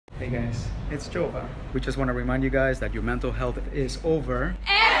Hey guys, it's Jova. We just want to remind you guys that your mental health is over.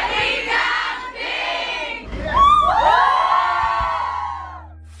 Every damn thing!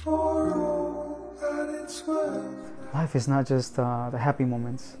 For all that it's worth, Life is not just the happy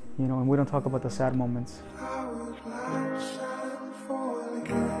moments, you know, and we don't talk about the sad moments. I would like shine fall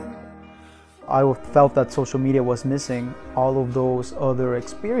again. I felt that social media was missing all of those other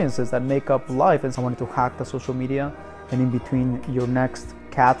experiences that make up life, and so I wanted to hack the social media, and in between your next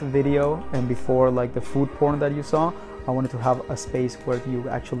cat video and before like the food porn that you saw, I wanted to have a space where you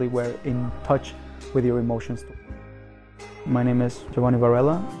actually were in touch with your emotions. My name is Giovanni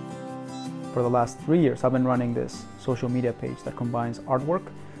Varela. For the last 3 years, I've been running this social media page that combines artwork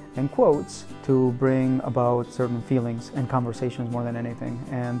and quotes to bring about certain feelings and conversations more than anything.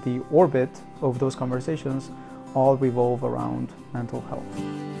 And the orbit of those conversations all revolve around mental health.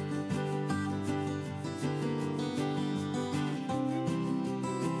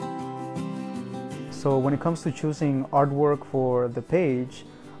 So when it comes to choosing artwork for the page,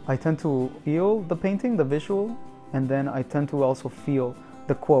 I tend to feel the painting, the visual, and then I tend to also feel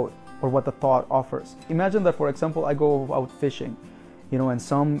the quote or what the thought offers. Imagine that, for example, I go out fishing, you know, and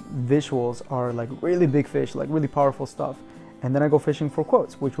some visuals are like really big fish, like really powerful stuff. And then I go fishing for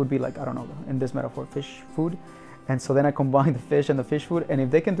quotes, which would be like, I don't know, in this metaphor, fish food. And so then I combine the fish and the fish food. And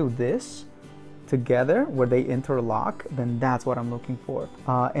if they can do this together, where they interlock, then that's what I'm looking for.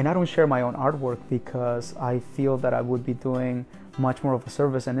 And I don't share my own artwork because I feel that I would be doing much more of a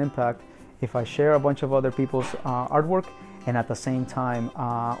service and impact if I share a bunch of other people's artwork and at the same time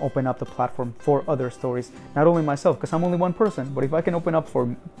open up the platform for other stories. Not only myself, because I'm only one person, but if I can open up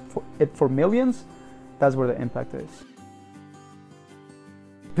for millions, that's where the impact is.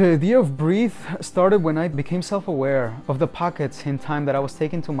 The idea of breathe started when I became self-aware of the pockets in time that I was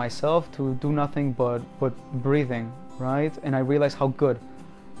taking to myself to do nothing but breathing, right? And I realized how good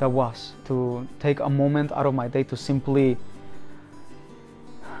that was to take a moment out of my day to simply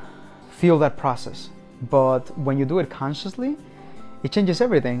feel that process. But when you do it consciously, it changes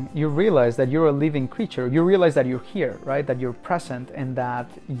everything. You realize that you're a living creature. You realize that you're here, right? That you're present and that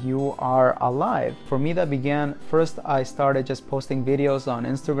you are alive. For me, that began, first I started just posting videos on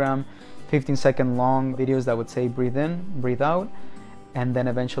Instagram, 15-second long videos that would say breathe in, breathe out. And then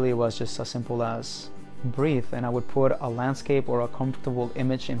eventually it was just as simple as breathe. And I would put a landscape or a comfortable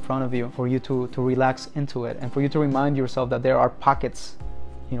image in front of you for you to relax into it. And for you to remind yourself that there are pockets,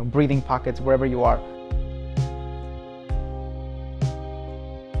 you know, breathing pockets wherever you are.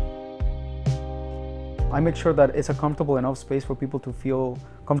 I make sure that it's a comfortable enough space for people to feel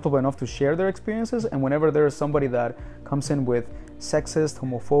comfortable enough to share their experiences. And whenever there is somebody that comes in with sexist,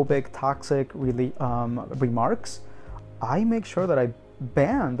 homophobic, toxic remarks, I make sure that I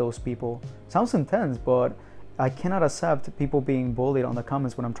ban those people. Sounds intense, but I cannot accept people being bullied on the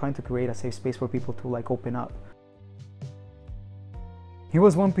comments when I'm trying to create a safe space for people to like open up. It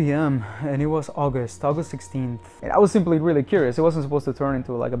was 1 p.m. and it was August 16th. And I was simply really curious. It wasn't supposed to turn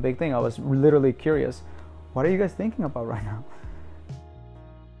into like a big thing. I was literally curious. What are you guys thinking about right now?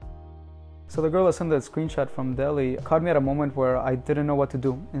 So the girl that sent that screenshot from Delhi caught me at a moment where I didn't know what to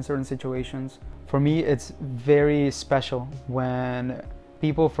do in certain situations. For me, it's very special when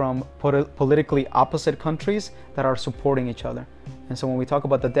people from politically opposite countries that are supporting each other. And so when we talk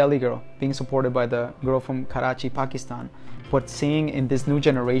about the Delhi girl being supported by the girl from Karachi, Pakistan, but seeing in this new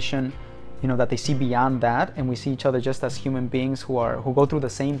generation, you know, that they see beyond that, and we see each other just as human beings who go through the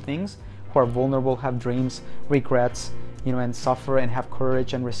same things, who are vulnerable, have dreams, regrets, you know, and suffer and have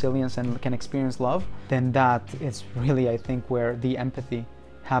courage and resilience and can experience love, then that is really, I think, where the empathy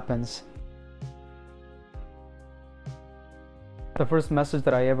happens. The first message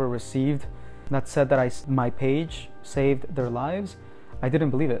that I ever received that said that my page saved their lives, I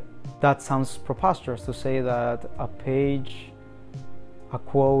didn't believe it. That sounds preposterous to say that a page, a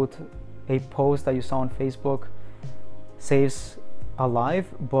quote, a post that you saw on Facebook saves a life,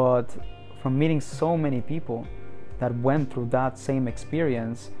 but from meeting so many people that went through that same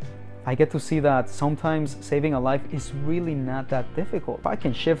experience, I get to see that sometimes saving a life is really not that difficult. If I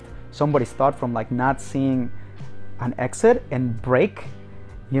can shift somebody's thought from like not seeing an exit and break,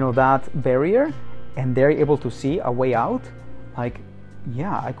 you know, that barrier, and they're able to see a way out, like,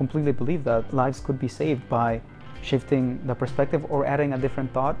 yeah, I completely believe that lives could be saved by shifting the perspective or adding a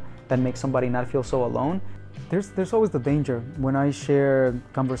different thought that makes somebody not feel so alone. There's always the danger when I share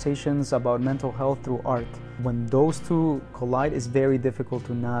conversations about mental health through art. When those two collide, it's very difficult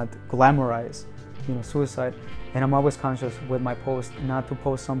to not glamorize, you know, suicide. And I'm always conscious with my post not to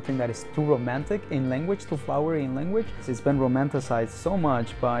post something that is too romantic in language, too flowery in language. It's been romanticized so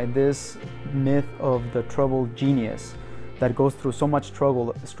much by this myth of the troubled genius, that goes through so much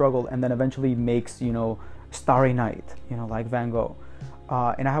struggle and then eventually makes, you know, Starry Night, you know, like Van Gogh.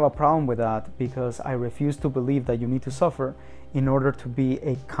 And I have a problem with that because I refuse to believe that you need to suffer in order to be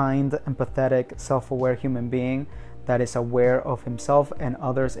a kind, empathetic, self-aware human being that is aware of himself and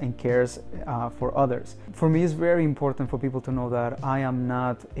others and cares for others. For me, it's very important for people to know that I am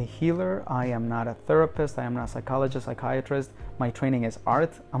not a healer, I am not a therapist, I am not a psychologist, psychiatrist. My training is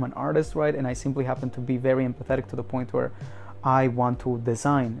art. I'm an artist, right? And I simply happen to be very empathetic to the point where I want to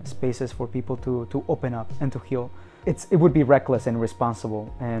design spaces for people to open up and to heal. It would be reckless and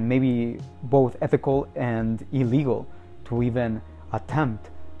irresponsible and maybe both ethical and illegal to even attempt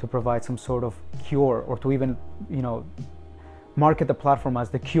to provide some sort of cure or to even, you know, market the platform as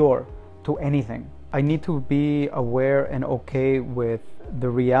the cure to anything. I need to be aware and okay with the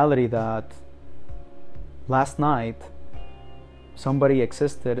reality that last night somebody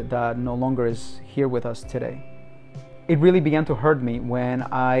existed that no longer is here with us today. It really began to hurt me when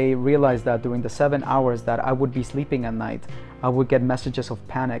I realized that during the 7 hours that I would be sleeping at night, I would get messages of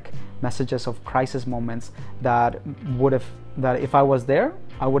panic, messages of crisis moments that if I was there,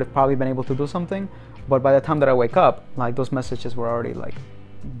 I would have probably been able to do something. But by the time that I wake up, like those messages were already like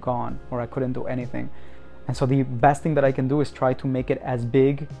gone, or I couldn't do anything. And so the best thing that I can do is try to make it as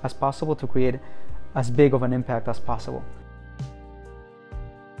big as possible to create as big of an impact as possible.